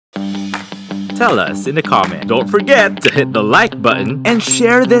tell us in the comment. Don't forget to hit the like button and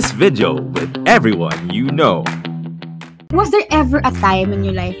share this video with everyone you know. Was there ever a time in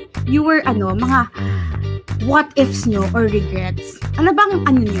your life you were mga what ifs nyo or regrets? Ano bang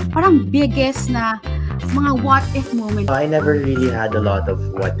nyo? Parang biggest na mga what if moments? I never really had a lot of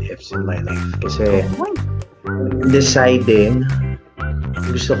what ifs in my life. Kasi deciding,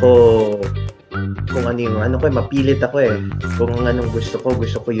 gusto ko kung mapilit ako eh. Kung anong gusto ko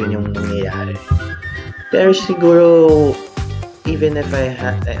yun yung nangyayari. Pero siguro, even if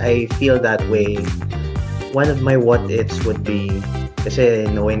I feel that way, one of my what ifs would be, kasi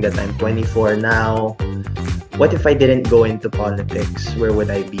knowing that I'm 24 now, what if I didn't go into politics? Where would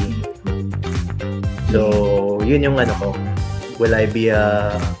I be? So, yun yung ko. Will I be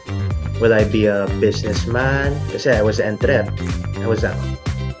a businessman? Kasi I was an entrep. I was an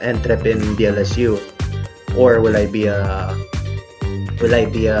entrep in DLSU. Or will I be a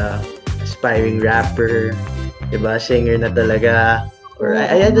aspiring rapper? Diba? Singer na talaga. Or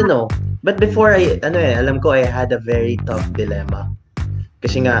I don't know. But before alam ko I had a very tough dilemma.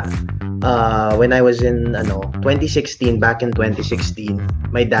 Kasi nga when I was in 2016, back in 2016,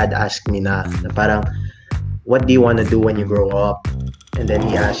 my dad asked me na parang, what do you want to do when you grow up? And then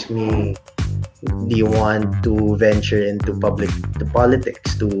he asked me, do you want to venture into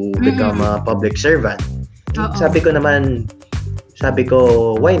politics to become a public servant? Sabi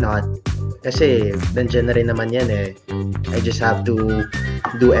ko, why not? Kasi nandiyan na rin naman yan eh. I just have to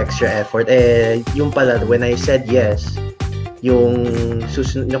do extra effort. Yung pala, when I said yes, yung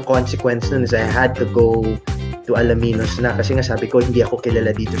consequence nun is I had to go to Alaminos na. Kasi nga sabi ko, hindi ako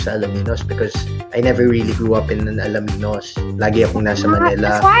kilala dito sa Alaminos because I never really grew up in an Alaminos. Lagi akong nasa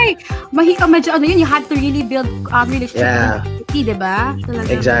Manila. That's why, medyo you had to really build relationship with the city, diba?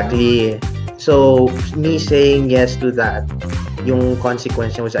 Exactly. So, me saying yes to that, yung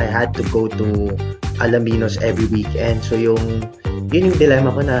consequence was I had to go to Alaminos every weekend. So, yun yung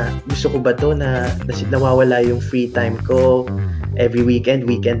dilemma ko na gusto ko ba to na nawawala yung free time ko every weekend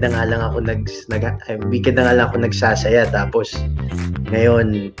na nga lang ako nagsasaya, tapos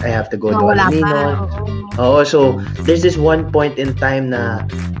ngayon I have to go to Alaminos. So there's this one point in time na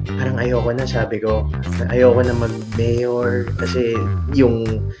parang sabi ko ayoko na mag-mayor kasi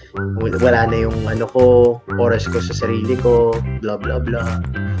yung wala na yung oras ko sa sarili ko, blah blah blah.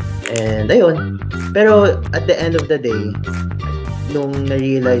 And ayun, pero at the end of the day, nung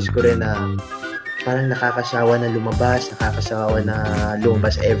na-realize ko rin na parang nakakasawa na lumabas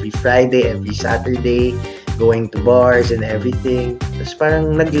every Friday, every Saturday, going to bars and everything. Tapos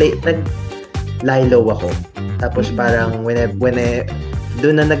parang nag-lie low ako. Tapos parang when I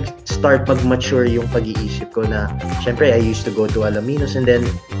doon na nag-start mag-mature yung pag-iisip ko na syempre I used to go to Alaminos, and then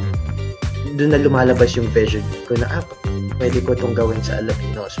doon na lumalabas yung vision ko na pwede ko tong gawin sa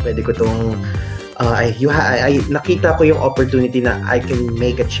Alaminos. Pwede ko tong nakita ko yung opportunity na I can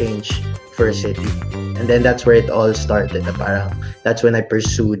make a change for a city. And then that's where it all started. Parang that's when I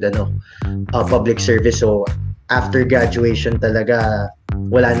pursued public service. So after graduation talaga,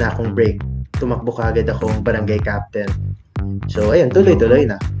 wala na akong break. Tumakbo kagad akong barangay captain. So ayun, tuloy-tuloy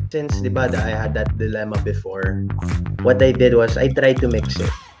na. Since diba I had that dilemma before, what I did was I tried to mix it.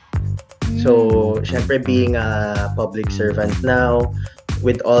 So syempre being a public servant now,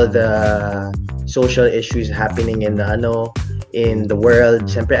 with all the social issues happening in the world,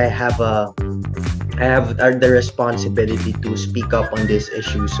 syempre I have the responsibility to speak up on this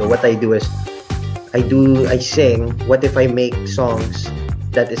issue. So what I do is I sing. What if I make songs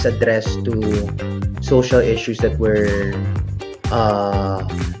that is addressed to social issues that we're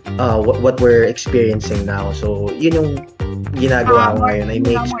what we're experiencing now. So yun yung ginagawa ko ngayon. I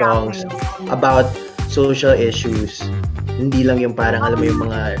make songs about social issues. Hindi lang yung parang alam mo yung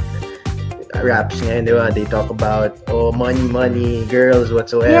mga raps ngayon, di ba? They talk about money, girls,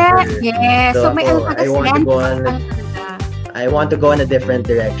 whatsoever. Yeah. So may I want to go in a different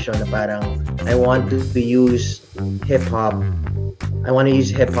direction. Na parang I want to use hip hop. I want to use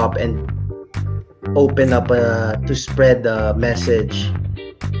hip hop and open up to spread the message.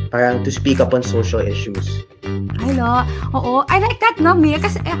 Parang to speak up on social issues. Hello. Oo. I like that, no? Mayor,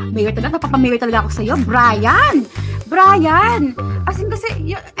 kasi, mayor talaga, napapamayor talaga ako sa'yo. Brian! As in,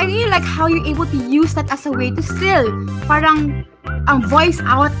 kasi, I really like how you're able to use that as a way to still, parang, voice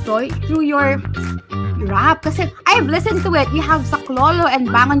out to through your rap. Kasi, I've listened to it. You have Saklolo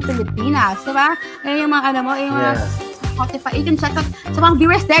and Bangon Pilipinas. Diba? Yung mga, yung mga Spotify. You can check out, sa mga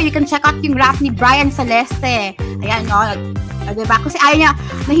viewers there, you can check out yung rap ni Bryan Celeste. Ayan, no? Diba? Kasi ayaw niya,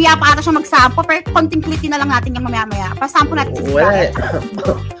 nahiya pa ata siya mag-sample, pero konting clip na lang natin yung mamaya-maya. Pa-sample natin si Brian.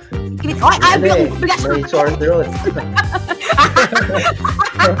 May sore throat.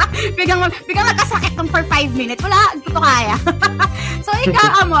 biglang nagkasakit ng for 5 minutes. Wala, hindi ko kaya. So,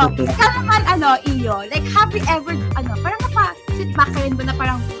 ikaw naman, Iyo, like, have you ever, parang sit back ka rin ba na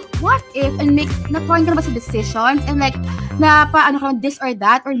parang, what if, and na-point ka na ba sa decisions, and like, this or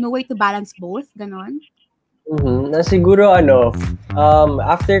that, or no way to balance both, ganon? Na siguro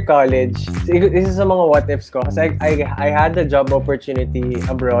after college, isa sa mga what ifs ko kasi I had a job opportunity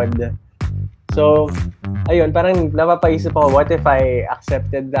abroad. So, ayun, parang napapaisip ako, what if I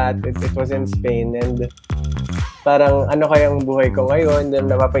accepted that? It was in Spain, and parang ano kayang buhay ko ngayon? Then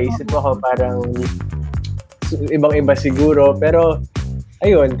napapaisip ako, parang ibang-iba siguro. Pero,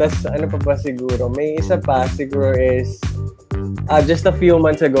 ayun, tas ano pa ba siguro? May isa pa siguro is, just a few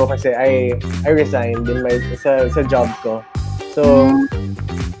months ago kasi I resigned in sa job ko. So,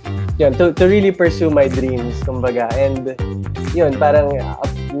 yun, to really pursue my dreams, kumbaga. And, yun, parang,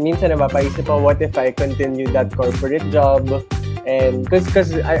 minsan napapaisip ako, what if I continue that corporate job? And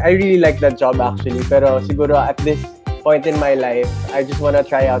because I really like that job actually, pero siguro at this point in my life, I just wanna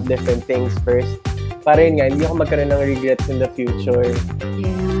try out different things first. Para yun nga, hindi ako magkaroon ng regrets in the future.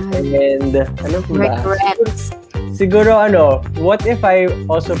 Yeah. And ano po ba? Regrets. Siguro what if I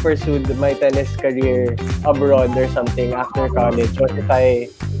also pursued my tennis career abroad or something after college? What if I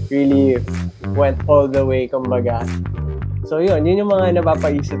really went all the way, kumbaga? So yun yung mga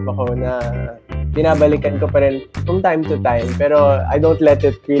napapaisip ako na binabalikan ko pa rin from time to time, pero I don't let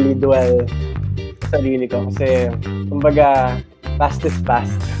it really dwell sa sarili ko kasi kumbaga past is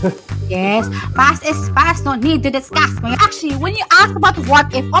past. Yes, past is past, no need to discuss. Actually, when you ask about what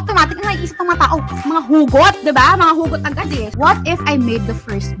if, automatic na naisip ng mga tao, mga hugot, diba? Mga hugot agad eh. What if I made the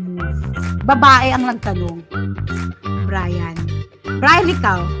first move? Babae ang nagtanong. Bryan,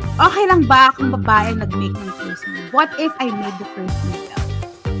 ikaw, okay lang ba kung babae nag-make ng first move? What if I made the first move daw?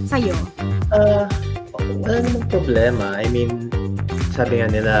 Sa'yo? Wala namang problema. I mean, sabi nga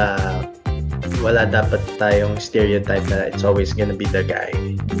nila, wala dapat tayong stereotype na it's always gonna be the guy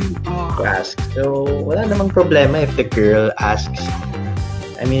who asks. So, wala namang problema if the girl asks.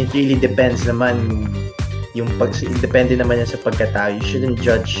 I mean, it really depends naman depende naman yan sa pagkatao. You shouldn't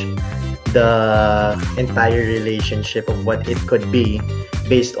judge the entire relationship of what it could be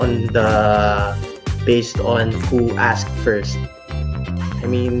based on who asked first. I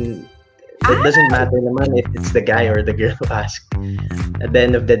mean, it doesn't matter naman if it's the guy or the girl who asked. At the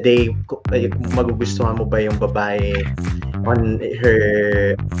end of the day, magugustuhan mo ba yung babae on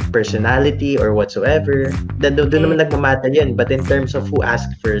her personality or whatsoever? Doon naman nagmamatter yun. But in terms of who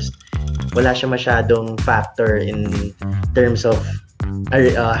asked first, wala siya masyadong factor in terms of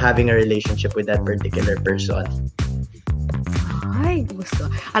having a relationship with that particular person. Ay, gusto.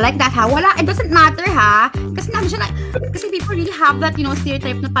 I like that, ha? It doesn't matter, ha? Kasi people really have that,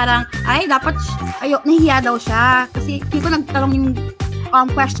 stereotype na parang, dapat, nahihiya daw siya. Kasi hindi ko nagtanong yung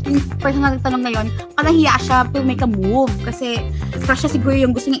person na nagtanong na yun, nahihiya siya to make a move. Kasi, crush siya siguro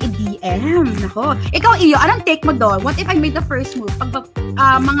yung gusto niya i-DM. Nako. Ikaw, Iyo, anong take mo doon? What if I made the first move? Pag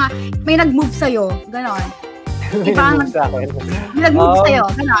may nag-move sa'yo, gano'n. May nag-move sa akin. May nag-move sa'yo,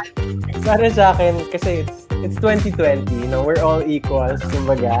 gano'n. Para sa akin, kasi it's 2020, we're all equals,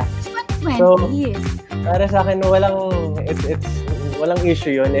 kumbaga. It's 2020. So, para sa akin, walang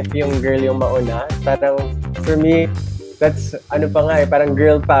issue yun if yung girl yung mauna. Parang, for me, that's, parang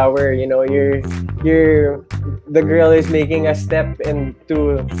girl power, the girl is making a step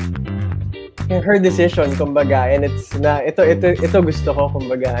into her decision, kumbaga, and ito gusto ko,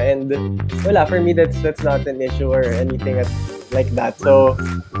 kumbaga, and wala, for me, that's not an issue or anything like that. So,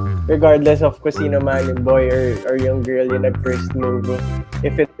 regardless of kung sino man, yung boy or yung girl yung nag-first move,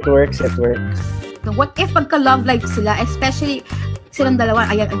 if it works, it works. So what if pagka-love life sila, especially silang dalawa,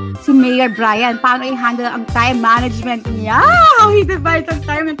 si Mayor Bryan, paano i-handle ang time management niya? How he divides ang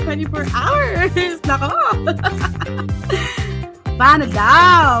time in 24 hours? Nako! Paano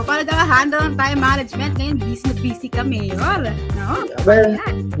daw handle ang time management? Ngayon, busy ka, Mayor. No? Well,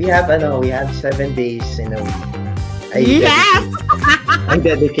 we have 7 days in a week. I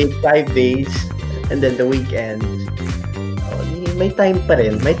dedicate 5 days and then the weekend. May time pa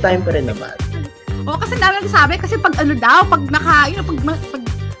rin naman. Kasi dami nagsasabi kasi pag ang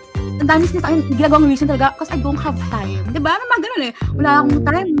dami sila tayo ginagawang reason talaga kasi I don't have time. Diba? Naman ganun eh. Wala akong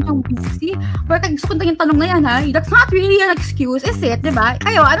time, I'm busy. But gusto ko yung tanong na yan, ha? That's not really an excuse, is it? Diba?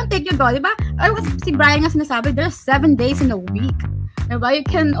 Kayo, anong take nyo doon? Diba? Si Bryan nga sinasabi, there's 7 days in a week. Diba? You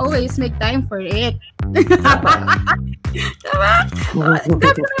can always make time for it. Diba?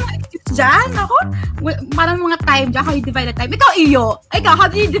 Diyan, ako, parang mga time dyan, how you divide the time. Ikaw, Iyo, how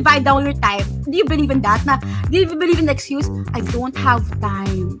do you divide down your time? Do you believe in that? Do you believe in the excuse, I don't have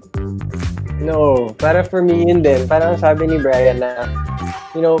time? No, para for me yun din. Parang sabi ni Bryan na,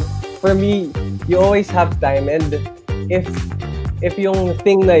 for me, you always have time, and if yung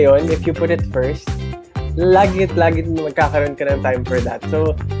thing na yon, if you put it first, lagi magkakaroon ka ng time for that.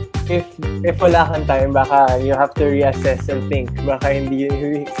 So, if wala kang time, baka you have to reassess and think. Baka hindi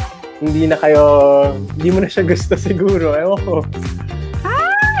mo na siya gusto siguro. Ewan ko.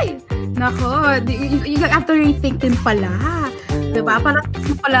 Ay! Nako, you have to rethink din pala. Diba?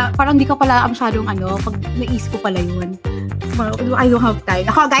 Parang di ka pala masyadong pag naisip ko pala yun. I don't have time.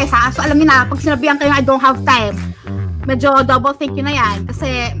 Ako guys ha, so alam niyo na, pag sinabihan kayo I don't have time, medyo double think yun na yan.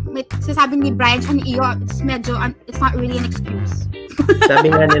 Kasi sinasabi ni Bryan siya ni Iyo, it's not really an excuse.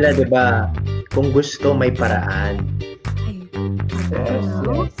 Sabi nga nila, diba, kung gusto may paraan. Yes.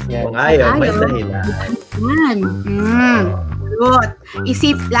 Kung ayaw, may dahilan. Good.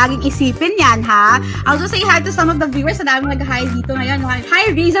 Laging isipin yan, ha? I'll just say hi to some of the viewers. Sa dami nag-hi dito ngayon.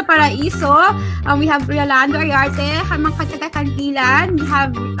 Hi, Riza Paraiso. We have Riolando Ayarte. Hamang Kantilan. We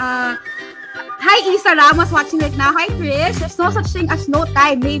have, hi, Isa Ramos watching right now. Hi, Trish. There's no such thing as no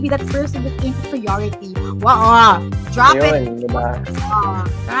time. Maybe that person became a priority. Wow. Drop it. Diba?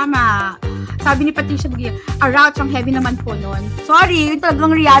 Tama. Sabi ni Patricia Bugia, ouch, ang heavy naman po nun. Sorry, yun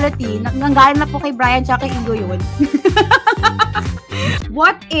talagang reality. Nanggalan na po kay Bryan tsaka kay Iyo yun.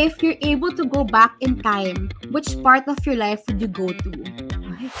 What if you're able to go back in time? Which part of your life would you go to?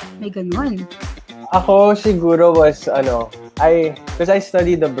 Ay, may ganun. Ako siguro was, because I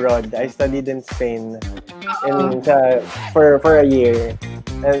studied abroad. I studied in Spain for a year.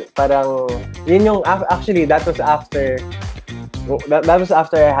 And parang, yun yung, actually, that was after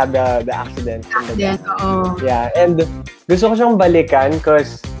I had the accident. Yeah, and gusto ko siyang balikan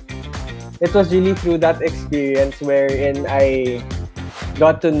because it was really through that experience wherein I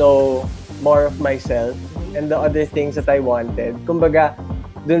got to know more of myself and the other things that I wanted. Kumbaga,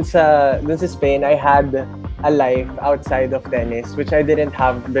 dun sa Spain, I had a life outside of tennis, which I didn't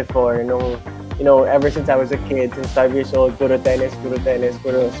have before. Ever since I was a kid, since 5 years old, puro tennis,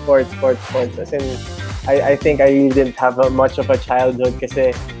 puro sports. As in, I think I really didn't have much of a childhood kasi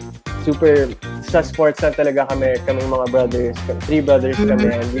super sa sports na talaga kaming mga brothers. 3 brothers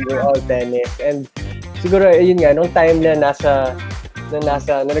kami, and we were all tennis. And siguro, yun nga, nung time na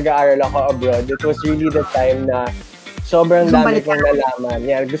nag-aaral ako abroad, it was really the time na sobrang dami kong nalaman.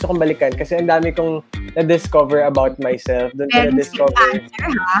 Yeah, gusto kong balikan kasi ang dami kong na-discover about myself. Doon ko na-discover.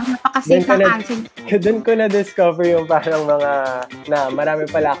 Napaka-safe ang answer. Doon ko na-discover yung parang na marami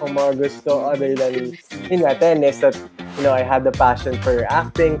pala akong mga gusto other than, tennis. That, I had the passion for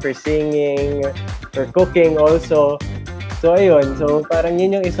acting, for singing, for cooking also. So, ayun. So, parang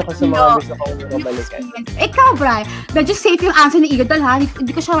yun yung isa ko sa mga gusto kong mabalikan. Ikaw, Bryan, medyo safe yung answer ni Iyo dahil ha.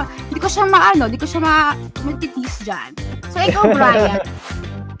 Hindi ko siya matitiis dyan. So, ikaw,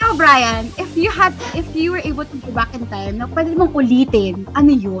 Bryan, if you were able to go back in time, na pwede mong ulitin,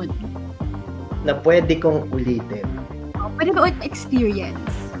 ano yun? Na pwede kong ulitin? Pwede ba experience?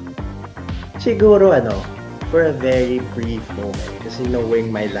 Siguro, for a very brief moment. Kasi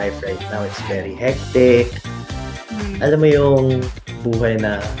knowing my life right now, it's very hectic. Alam mo yung buhay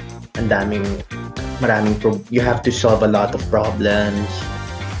na you have to solve a lot of problems.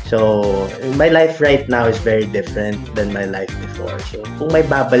 So, my life right now is very different than my life before. So, kung may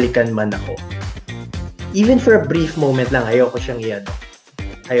babalikan man ako, even for a brief moment lang, ayoko siyang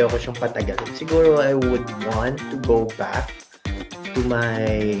patagalin. Siguro, I would want to go back to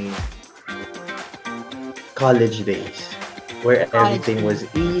my college days where everything was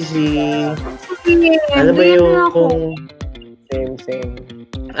easy. Alam mo yung same.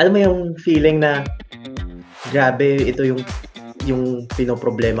 Alam mo yung feeling na grabe, ito yung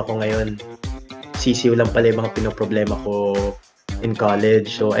pinoproblema ko ngayon. Sisiw lang pala yung mga pinoproblema ko in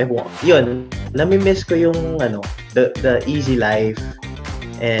college. So, yun, nami-miss ko yung the easy life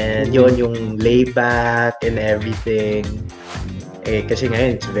and yun yung layback and everything. Kasi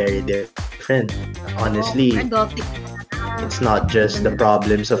ngayon it's very different. Honestly, it's not just the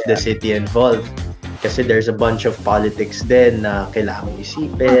problems of the city involved. Kasi there's a bunch of politics din na kailangan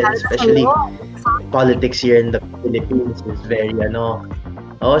isipin. Especially politics here in the Philippines is very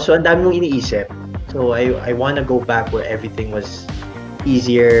so ang dami mong iniisip. So I wanna go back where everything was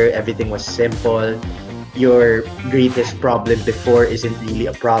easier, everything was simple. Your greatest problem before isn't really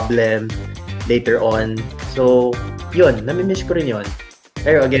a problem later on. So yun, nami-miss ko rin yun.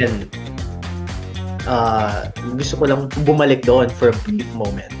 Pero again, gusto ko lang bumalik doon for a brief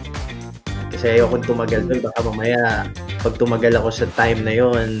moment. Kasi ayokong tumagal doon. Baka mamaya, pag tumagal ako sa time na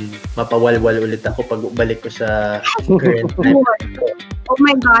yon, mapawalwal ulit ako pag balik ko sa current time. Oh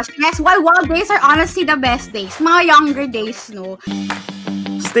my gosh. Yes, wild days are honestly the best days. Mga younger days, no?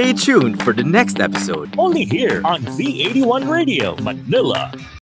 Stay tuned for the next episode. Only here on V81 Radio, Manila.